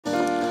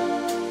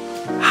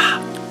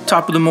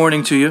Top of the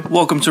morning to you.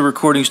 Welcome to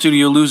Recording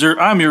Studio Loser.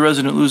 I'm your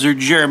resident loser,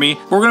 Jeremy.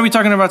 What we're going to be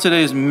talking about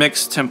today is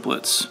mixed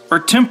templates, or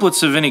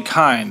templates of any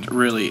kind,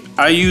 really.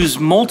 I use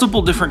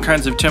multiple different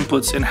kinds of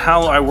templates in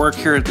how I work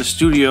here at the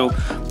studio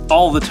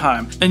all the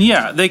time. And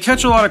yeah, they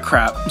catch a lot of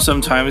crap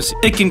sometimes.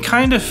 It can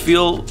kind of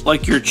feel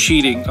like you're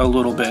cheating a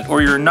little bit,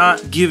 or you're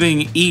not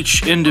giving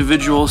each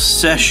individual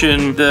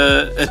session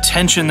the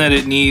attention that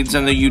it needs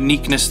and the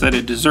uniqueness that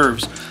it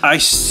deserves. I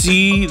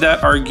see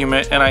that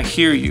argument and I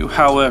hear you.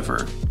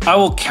 However, I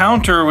will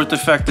counter with the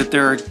fact that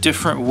there are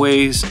different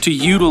ways to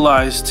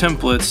utilize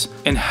templates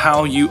in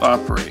how you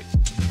operate.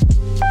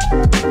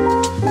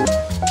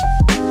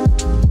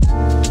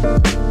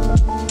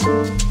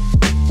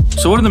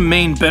 So what are the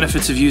main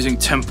benefits of using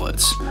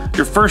templates?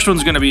 Your first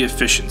one's going to be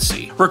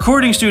efficiency.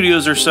 Recording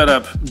studios are set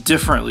up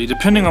differently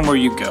depending on where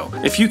you go.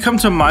 If you come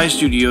to my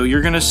studio,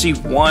 you're going to see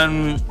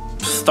one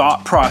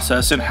thought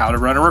process in how to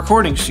run a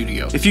recording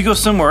studio. If you go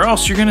somewhere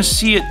else, you're gonna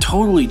see it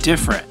totally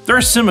different. There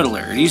are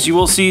similarities. You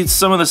will see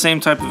some of the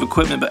same type of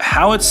equipment, but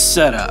how it's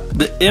set up,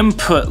 the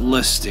input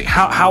listing,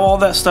 how all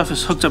that stuff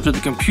is hooked up to the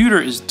computer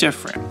is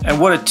different. And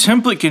what a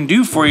template can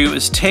do for you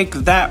is take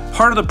that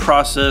part of the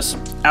process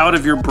out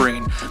of your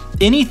brain.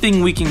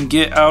 Anything we can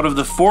get out of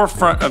the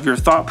forefront of your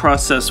thought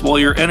process while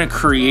you're in a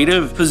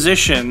creative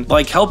position,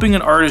 like helping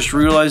an artist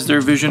realize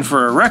their vision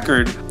for a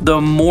record, the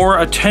more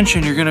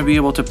attention you're gonna be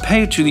able to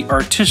pay to the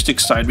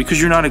artistic side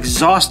because you're not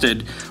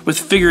exhausted with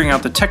figuring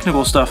out the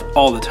technical stuff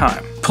all the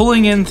time.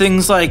 Pulling in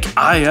things like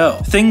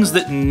I/O, things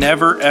that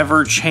never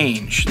ever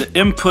change, the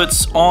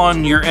inputs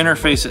on your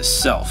interface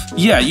itself.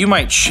 Yeah, you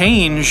might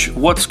change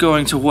what's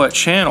going to what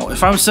channel.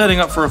 If I'm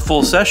setting up for a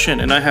full session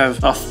and I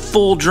have a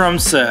full drum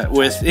set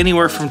with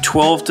anywhere from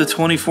 12 to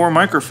 24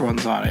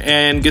 microphones on it,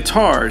 and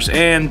guitars,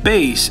 and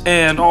bass,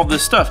 and all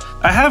this stuff,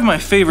 I have my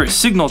favorite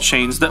signal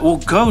chains that will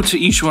go to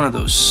each one of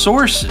those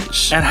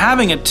sources. And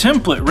having a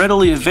template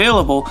readily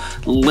available,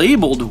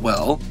 labeled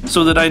well,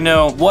 so that I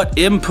know what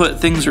input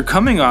things are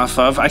coming off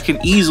of, I can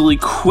easily,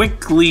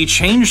 quickly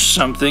change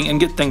something and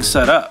get things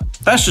set up.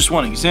 That's just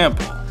one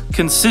example.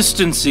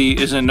 Consistency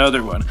is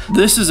another one.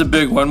 This is a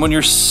big one. When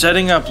you're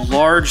setting up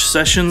large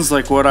sessions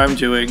like what I'm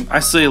doing, I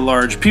say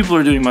large, people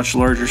are doing much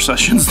larger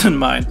sessions than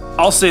mine.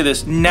 I'll say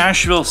this,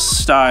 Nashville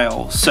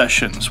style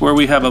sessions, where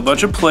we have a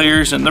bunch of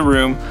players in the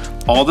room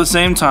all at the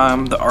same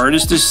time, the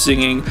artist is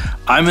singing,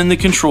 I'm in the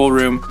control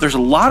room. There's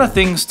a lot of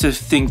things to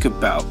think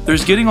about.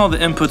 There's getting all the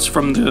inputs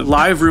from the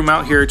live room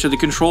out here to the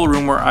control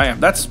room where I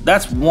am. That's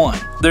one.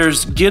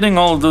 There's getting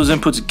all of those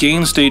inputs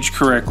gain stage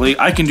correctly.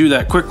 I can do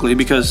that quickly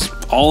because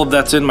all of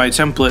that's in my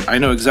template. I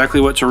know exactly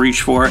what to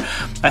reach for.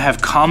 I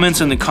have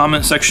comments in the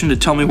comment section to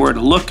tell me where to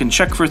look and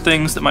check for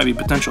things that might be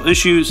potential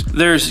issues.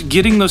 There's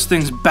getting those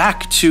things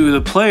back to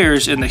the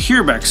players in the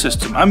hearback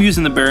system. I'm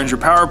using the Behringer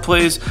Power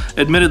Plays.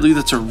 Admittedly,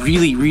 that's a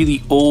really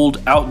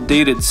old,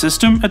 outdated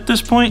system at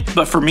this point,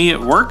 but for me it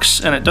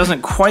works, and it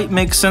doesn't quite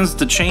make sense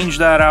to change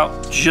that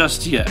out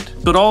just yet.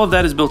 But all of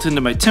that is built into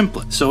my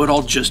template, so it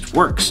all just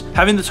works.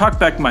 Having the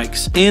talkback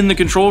mics in the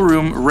control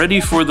room ready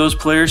for those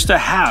players to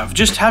have,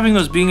 just having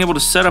those being able to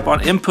set up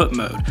on input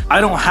mode.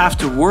 I don't have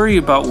to worry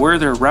about where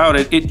they're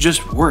routed, it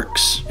just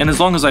works. And as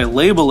long as I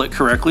label it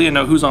correctly and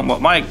know who's on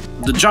what mic,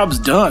 the job's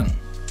done.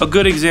 A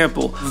good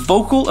example,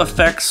 vocal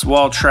effects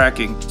while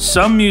tracking.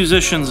 Some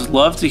musicians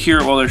love to hear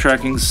it while they're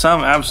tracking,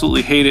 some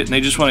absolutely hate it and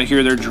they just want to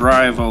hear their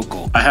dry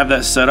vocal. I have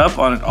that set up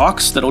on an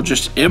aux that'll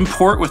just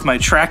import with my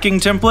tracking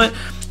template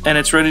and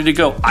it's ready to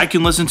go. I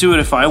can listen to it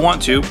if I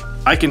want to.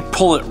 I can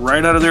pull it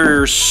right out of their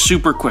ears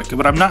super quick,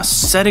 but I'm not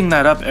setting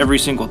that up every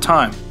single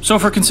time. So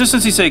for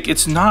consistency's sake,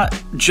 it's not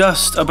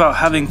just about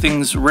having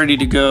things ready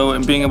to go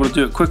and being able to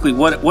do it quickly.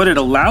 What it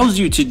allows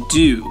you to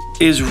do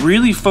is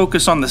really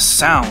focus on the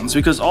sounds,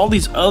 because all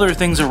these other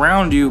things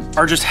around you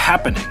are just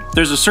happening.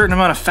 There's a certain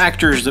amount of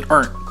factors that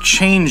aren't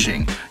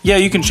changing. Yeah,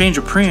 you can change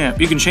a preamp,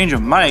 you can change a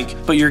mic,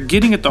 but you're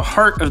getting at the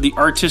heart of the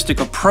artistic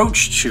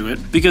approach to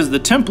it because the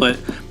template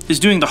is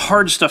doing the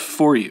hard stuff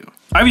for you.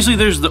 Obviously,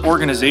 there's the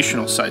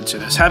organizational side to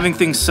this. Having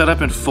things set up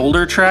in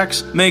folder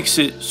tracks makes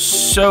it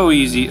so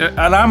easy. And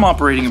I'm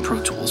operating in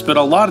Pro Tools, but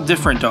a lot of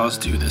different DAWs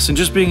do this. And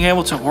just being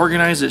able to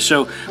organize it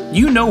so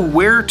you know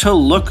where to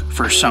look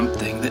for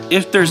something, that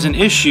if there's an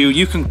issue,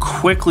 you can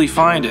quickly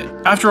find it.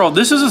 After all,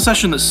 this is a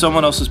session that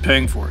someone else is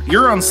paying for.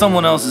 You're on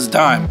someone else's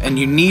dime, and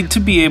you need to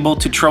be able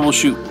to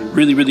troubleshoot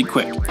really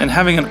quick. And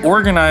having an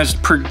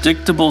organized,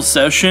 predictable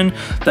session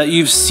that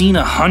you've seen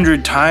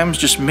 100 times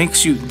just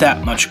makes you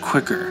that much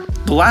quicker.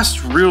 The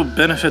last real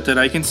benefit that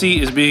I can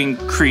see is being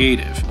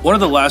creative. One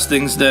of the last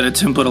things that a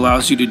template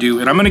allows you to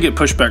do, and I'm gonna get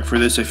pushback for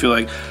this, I feel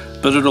like,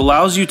 but it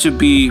allows you to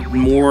be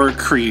more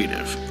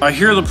creative. I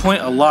hear the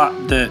point a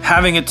lot that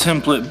having a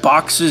template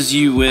boxes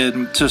you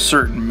in to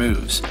certain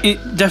moves.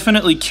 It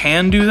definitely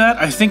can do that.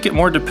 I think it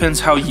more depends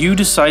how you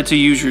decide to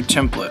use your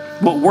template,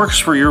 what works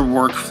for your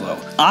workflow.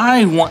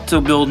 I want to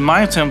build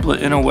my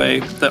template in a way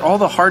that all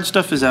the hard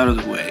stuff is out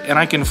of the way and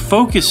I can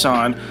focus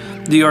on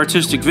the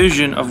artistic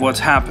vision of what's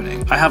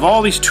happening. I have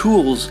all these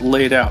tools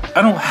laid out.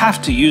 I don't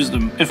have to use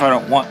them if I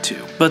don't want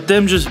to. But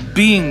them just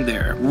being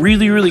there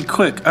really, really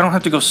quick. I don't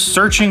have to go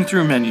searching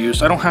through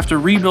menus. I don't have to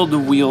rebuild the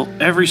wheel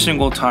every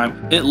single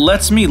time. It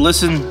lets me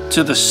listen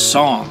to the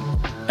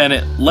song, and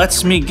it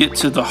lets me get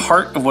to the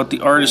heart of what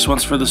the artist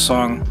wants for the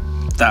song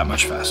that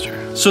much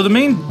faster. So the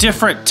main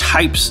different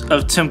types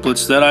of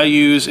templates that I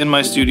use in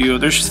my studio,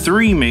 there's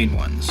 3 main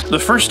ones. The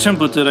first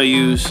template that I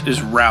use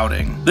is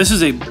routing. This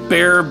is a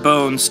bare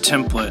bones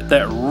template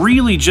that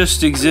really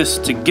just exists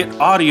to get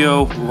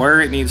audio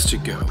where it needs to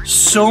go.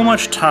 So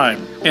much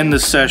time in the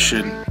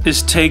session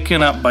is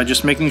taken up by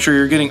just making sure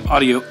you're getting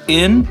audio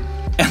in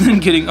and then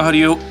getting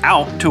audio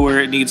out to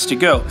where it needs to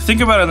go. Think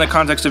about it in the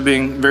context of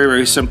being very,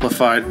 very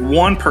simplified.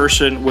 One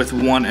person with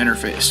one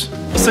interface.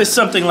 Say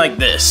something like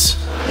this.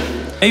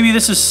 Maybe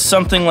this is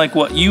something like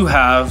what you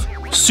have,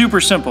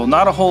 super simple,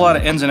 not a whole lot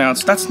of ins and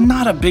outs. That's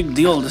not a big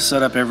deal to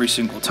set up every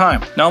single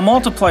time. Now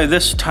multiply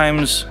this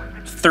times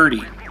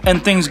 30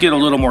 and things get a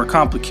little more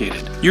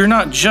complicated. You're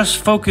not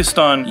just focused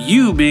on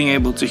you being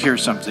able to hear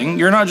something.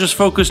 You're not just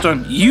focused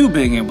on you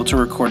being able to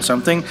record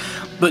something,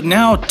 but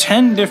now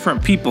 10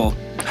 different people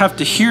have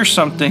to hear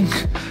something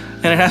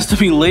and it has to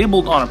be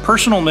labeled on a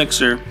personal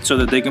mixer so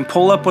that they can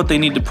pull up what they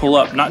need to pull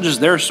up, not just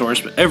their source,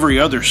 but every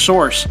other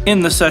source in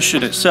the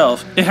session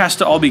itself. It has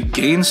to all be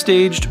gain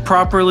staged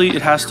properly.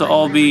 It has to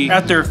all be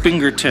at their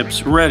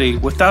fingertips ready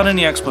without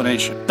any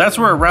explanation. That's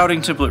where a routing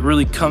template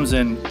really comes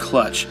in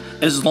clutch.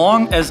 As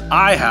long as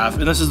I have,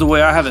 and this is the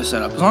way I have it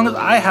set up, as long as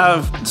I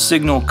have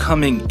signal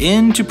coming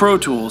into Pro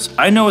Tools,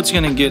 I know it's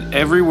gonna get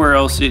everywhere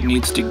else it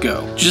needs to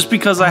go. Just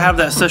because I have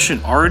that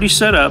session already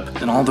set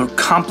up and all the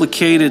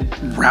complicated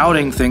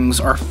routing things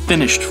are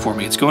finished for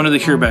me. It's going to the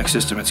hearback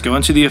system. It's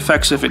going to the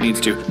effects if it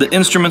needs to. The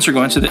instruments are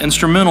going to the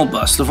instrumental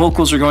bus. The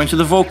vocals are going to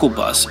the vocal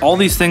bus. All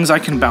these things I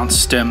can bounce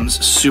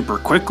stems super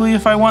quickly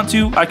if I want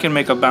to. I can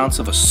make a bounce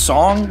of a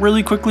song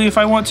really quickly if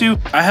I want to.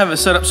 I have it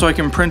set up so I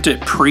can print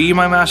it pre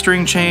my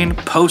mastering chain,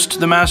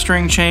 post the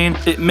mastering chain.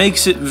 It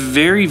makes it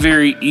very,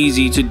 very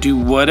easy to do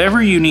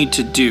whatever you need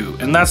to do.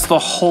 And that's the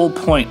whole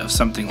point of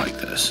something like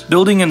this.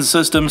 Building in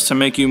systems to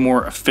make you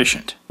more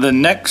efficient. The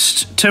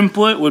next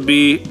template would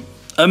be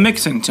a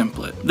mixing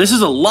template. This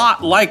is a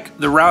lot like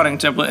the routing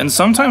template, and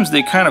sometimes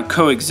they kind of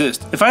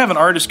coexist. If I have an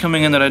artist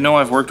coming in that I know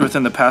I've worked with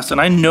in the past and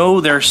I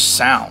know their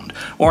sound,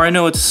 or I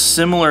know it's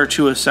similar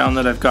to a sound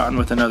that I've gotten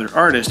with another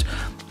artist,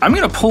 I'm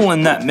gonna pull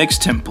in that mix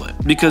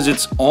template because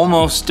it's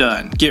almost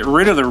done. Get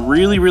rid of the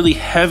really, really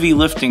heavy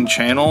lifting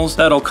channels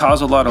that'll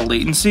cause a lot of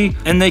latency,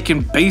 and they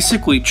can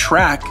basically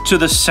track to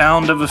the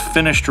sound of a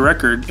finished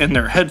record in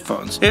their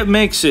headphones. It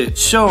makes it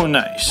so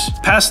nice.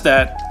 Past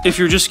that, if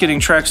you're just getting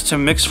tracks to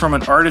mix from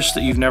an artist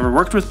that you've never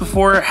worked with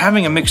before,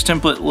 having a mix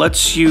template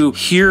lets you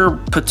hear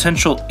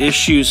potential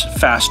issues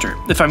faster.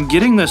 If I'm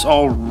getting this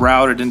all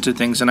routed into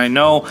things and I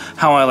know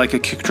how I like a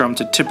kick drum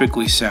to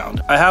typically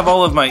sound, I have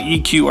all of my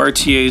EQ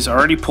RTAs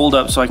already pulled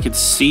up so I could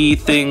see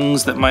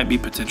things that might be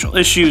potential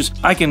issues.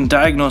 I can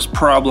diagnose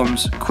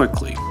problems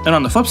quickly. And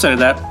on the flip side of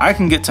that, I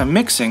can get to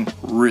mixing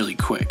really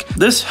quick.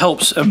 This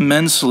helps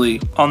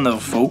immensely on the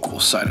vocal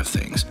side of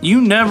things.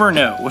 You never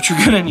know what you're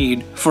gonna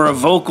need for a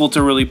vocal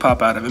to really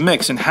pop out of a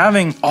mix, and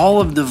having all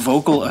of the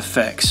vocal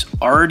effects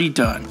already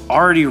done,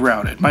 already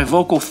routed. My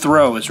vocal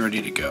throw is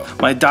ready to go.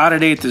 My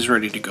dotted eighth is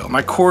ready to go.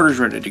 My quarter's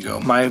ready to go.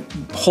 My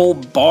whole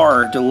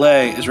bar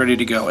delay is ready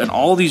to go, and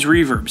all these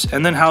reverbs,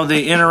 and then how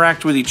they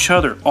interact with each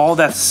other, all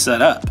that's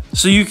set up.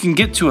 So you can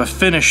get to a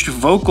finished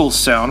vocal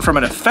sound from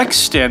an effects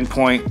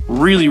standpoint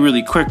really,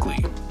 really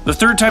quickly. The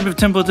third type of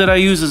template that I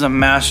use is a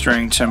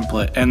mastering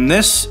template, and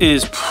this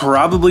is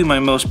probably my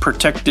most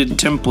protected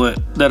template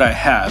that I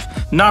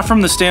have. Not from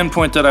the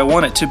standpoint that I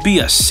want it to be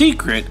a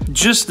secret,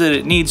 just that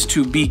it needs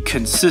to be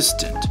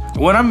consistent.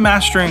 When I'm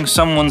mastering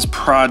someone's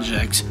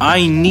project,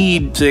 I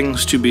need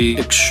things to be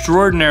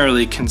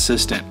extraordinarily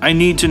consistent. I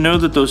need to know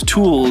that those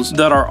tools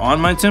that are on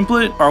my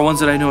template are ones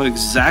that I know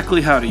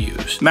exactly how to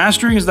use.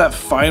 Mastering is that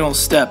final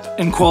step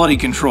in quality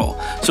control.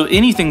 So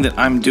anything that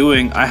I'm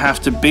doing, I have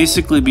to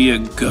basically be a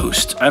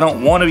ghost. I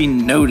don't want to be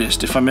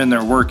noticed if I'm in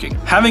there working.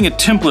 Having a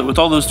template with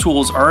all those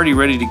tools already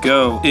ready to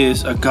go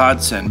is a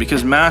godsend,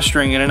 because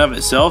mastering in and of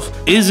itself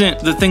isn't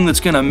the thing that's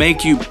going to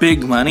make you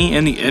big money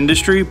in the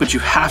industry, but you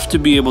have to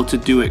be able to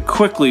do it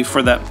quickly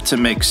for that to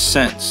make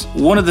sense.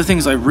 One of the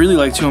things I really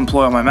like to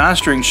employ on my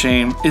mastering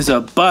chain is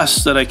a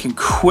bus that I can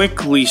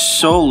quickly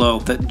solo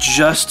that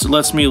just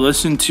lets me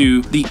listen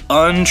to the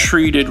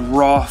untreated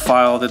raw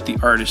file that the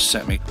artist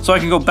sent me. So I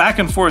can go back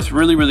and forth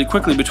really, really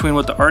quickly between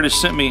what the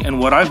artist sent me and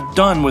what I've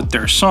done with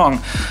their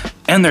song,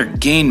 and they're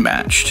gain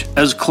matched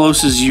as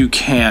close as you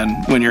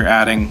can when you're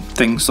adding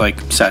things like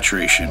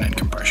saturation and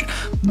compression.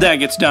 That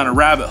gets down a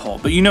rabbit hole,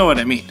 but you know what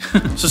I mean.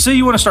 So say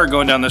you want to start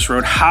going down this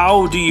road,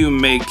 how do you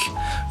make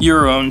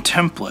your own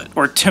template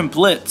or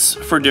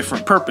templates for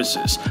different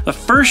purposes? The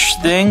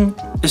first thing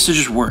is to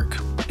just work.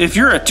 If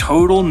you're a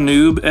total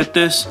noob at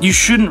this, you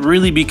shouldn't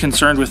really be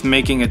concerned with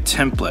making a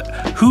template.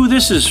 Who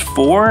this is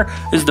for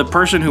is the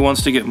person who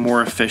wants to get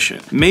more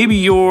efficient. Maybe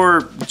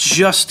you're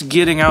just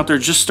getting out there,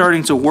 just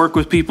starting to work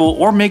with people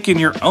or making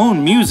your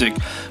own music,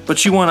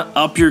 but you want to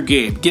up your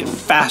game, get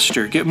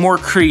faster, get more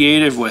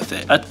creative with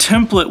it. A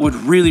template would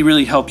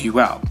really help you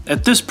out.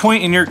 At this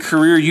point in your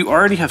career, you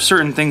already have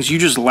certain things you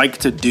just like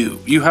to do.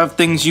 You have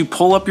things you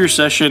pull up your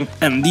session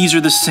and these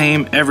are the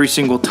same every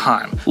single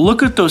time.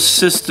 Look at those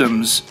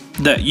systems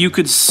that you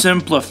could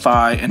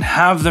simplify and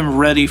have them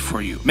ready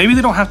for you. Maybe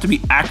they don't have to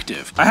be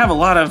active. I have a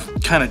lot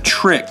of kind of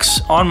tricks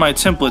on my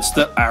templates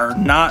that are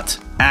not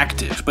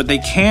active, but they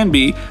can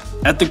be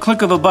at the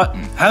click of a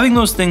button. Having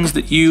those things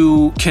that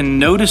you can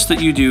notice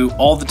that you do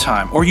all the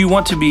time, or you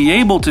want to be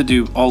able to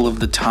do all of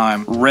the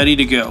time, ready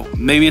to go.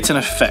 Maybe it's an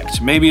effect,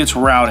 maybe it's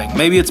routing,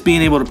 maybe it's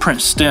being able to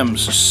print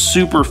stems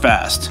super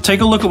fast.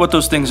 Take a look at what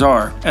those things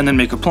are and then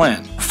make a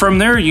plan. From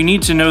there, you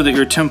need to know that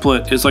your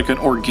template is like an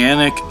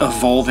organic,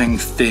 evolving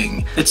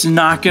thing. It's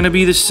not gonna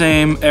be the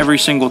same every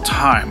single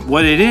time.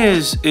 What it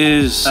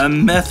is a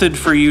method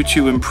for you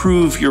to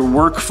improve your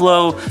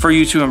workflow, for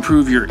you to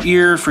improve your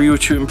ear, for you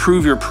to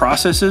improve your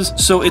processes.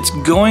 So it's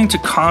going to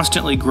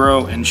constantly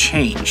grow and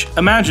change.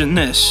 Imagine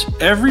this,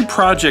 every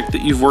project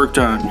that you've worked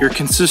on, you're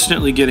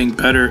consistently getting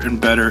better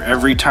and better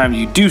every time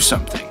you do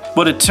something.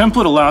 What a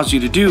template allows you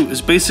to do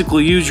is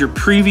basically use your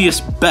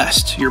previous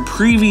best, your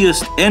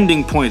previous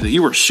ending point that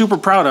you were super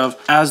proud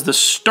of as the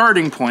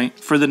starting point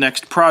for the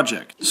next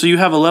project. So you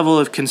have a level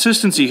of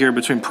consistency here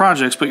between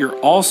projects, but you're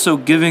also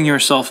giving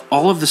yourself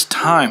all of this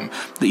time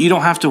that you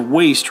don't have to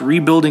waste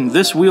rebuilding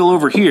this wheel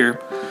over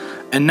here,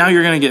 and now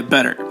you're gonna get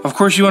better. Of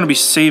course, you wanna be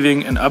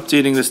saving and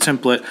updating this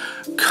template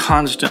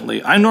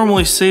constantly. I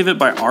normally save it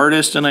by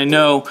artist and I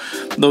know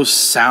those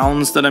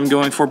sounds that I'm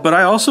going for, but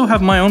I also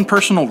have my own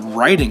personal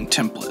writing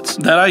templates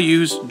that I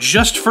use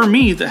just for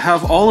me that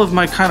have all of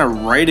my kind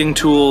of writing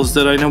tools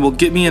that I know will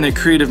get me in a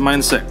creative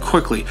mindset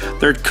quickly.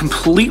 They're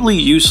completely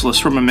useless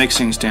from a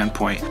mixing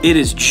standpoint. It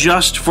is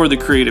just for the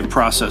creative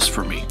process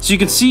for me. So you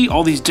can see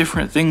all these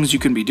different things you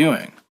can be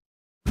doing.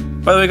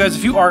 By the way, guys,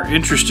 if you are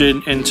interested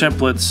in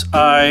templates,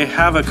 I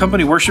have a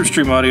company, Worship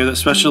Stream Audio, that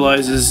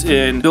specializes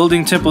in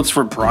building templates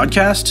for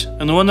broadcast,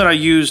 and the one that I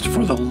used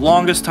for the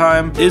longest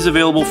time is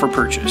available for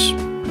purchase.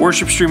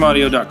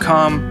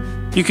 worshipstreamaudio.com.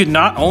 You could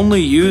not only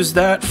use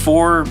that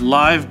for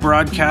live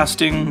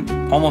broadcasting,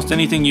 almost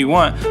anything you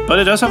want, but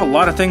it does have a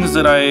lot of things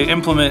that I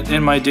implement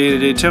in my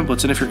day-to-day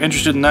templates. And if you're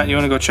interested in that, you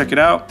want to go check it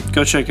out,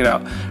 go check it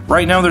out.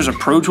 Right now there's a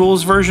Pro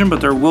Tools version, but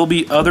there will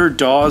be other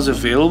DAWs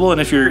available. And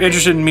if you're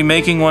interested in me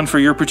making one for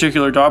your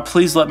particular DAW,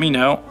 please let me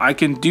know. I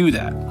can do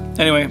that.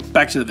 Anyway,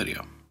 back to the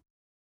video.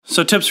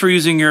 So tips for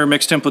using your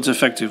mix templates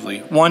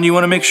effectively. One, you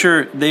want to make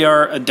sure they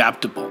are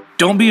adaptable.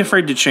 Don't be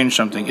afraid to change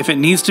something. If it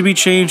needs to be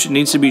changed, it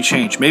needs to be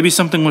changed. Maybe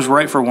something was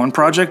right for one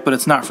project, but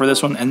it's not for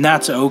this one, and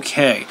that's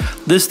okay.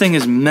 This thing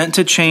is meant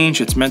to change.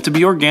 It's meant to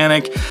be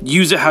organic.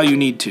 Use it how you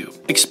need to.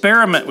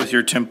 Experiment with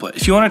your template.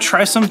 If you want to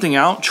try something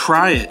out,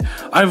 try it.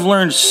 I've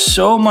learned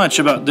so much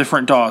about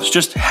different DAWs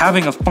just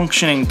having a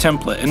functioning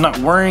template and not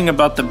worrying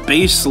about the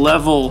base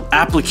level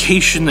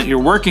application that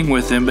you're working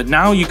with in, but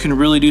now you can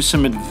really do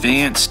some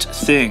advanced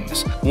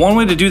things. One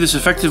way to do this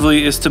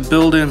effectively is to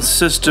build in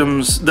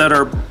systems that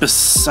are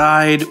beside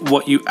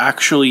what you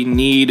actually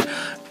need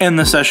in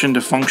the session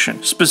to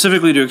function,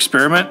 specifically to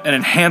experiment and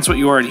enhance what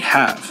you already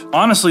have.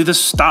 Honestly,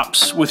 this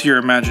stops with your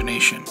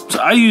imagination.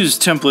 So I use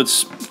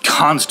templates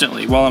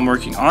constantly while I'm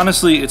working.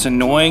 Honestly, it's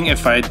annoying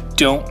if I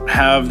don't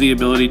have the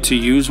ability to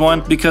use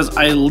one because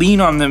I lean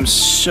on them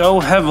so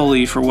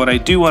heavily for what I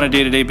do on a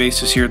day-to-day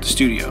basis here at the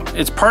studio.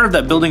 It's part of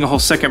that building a whole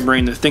second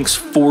brain that thinks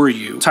for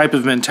you type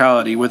of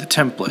mentality with a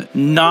template.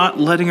 Not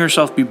letting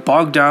yourself be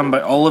bogged down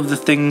by all of the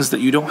things that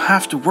you don't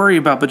have to worry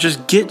about, but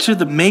just get to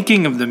the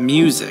making of the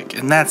music,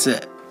 and that's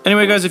it.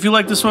 Anyway, guys, if you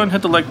like this one,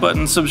 hit the like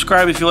button,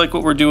 subscribe if you like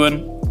what we're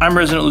doing. I'm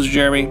Resident Loser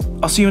Jeremy.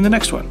 I'll see you in the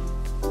next one.